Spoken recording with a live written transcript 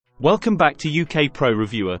Welcome back to UK Pro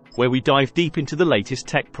Reviewer, where we dive deep into the latest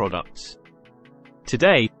tech products.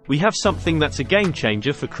 Today, we have something that's a game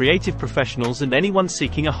changer for creative professionals and anyone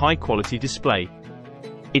seeking a high-quality display.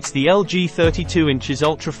 It's the LG 32 inches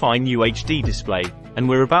UltraFine UHD display, and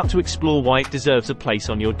we're about to explore why it deserves a place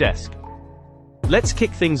on your desk. Let's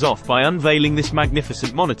kick things off by unveiling this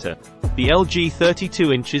magnificent monitor, the LG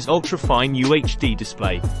 32 inches UltraFine UHD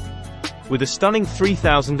display. With a stunning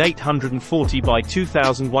 3840 by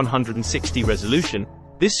 2160 resolution,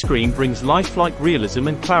 this screen brings lifelike realism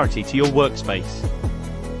and clarity to your workspace.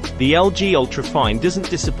 The LG UltraFine doesn't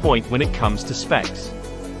disappoint when it comes to specs.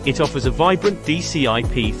 It offers a vibrant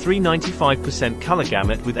DCI-P 395% color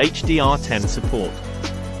gamut with HDR10 support.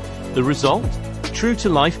 The result?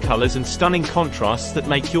 True-to-life colors and stunning contrasts that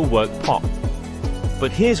make your work pop.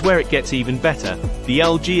 But here's where it gets even better, the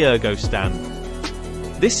LG Ergo stand.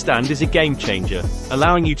 This stand is a game changer,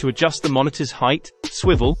 allowing you to adjust the monitor's height,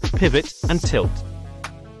 swivel, pivot, and tilt.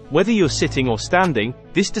 Whether you're sitting or standing,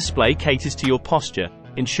 this display caters to your posture,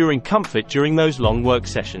 ensuring comfort during those long work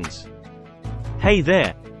sessions. Hey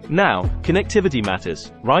there! Now, connectivity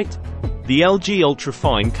matters, right? The LG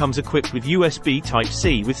UltraFine comes equipped with USB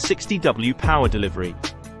Type-C with 60W power delivery.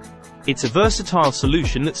 It's a versatile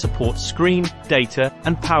solution that supports screen, data,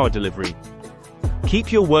 and power delivery.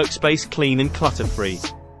 Keep your workspace clean and clutter-free.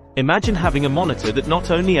 Imagine having a monitor that not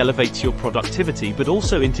only elevates your productivity but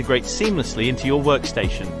also integrates seamlessly into your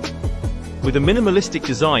workstation. With a minimalistic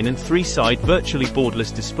design and three-side virtually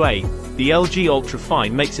borderless display, the LG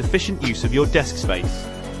UltraFine makes efficient use of your desk space.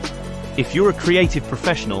 If you're a creative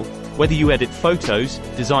professional, whether you edit photos,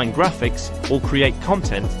 design graphics, or create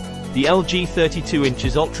content, the LG 32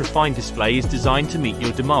 inches UltraFine display is designed to meet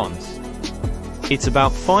your demands. It's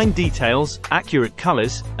about fine details, accurate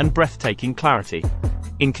colors, and breathtaking clarity.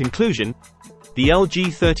 In conclusion, the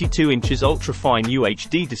LG 32 inches UltraFine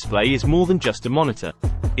UHD display is more than just a monitor.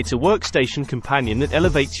 It's a workstation companion that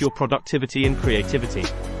elevates your productivity and creativity.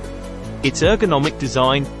 Its ergonomic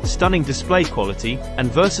design, stunning display quality,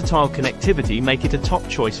 and versatile connectivity make it a top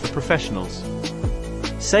choice for professionals.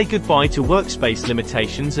 Say goodbye to workspace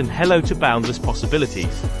limitations and hello to boundless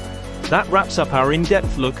possibilities. That wraps up our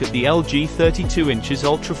in-depth look at the LG 32 inches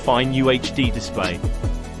UltraFine UHD display.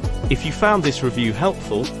 If you found this review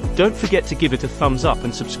helpful, don't forget to give it a thumbs up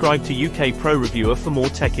and subscribe to UK Pro Reviewer for more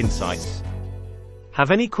tech insights.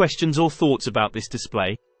 Have any questions or thoughts about this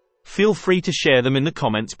display? Feel free to share them in the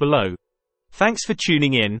comments below. Thanks for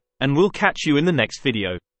tuning in, and we'll catch you in the next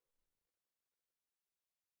video.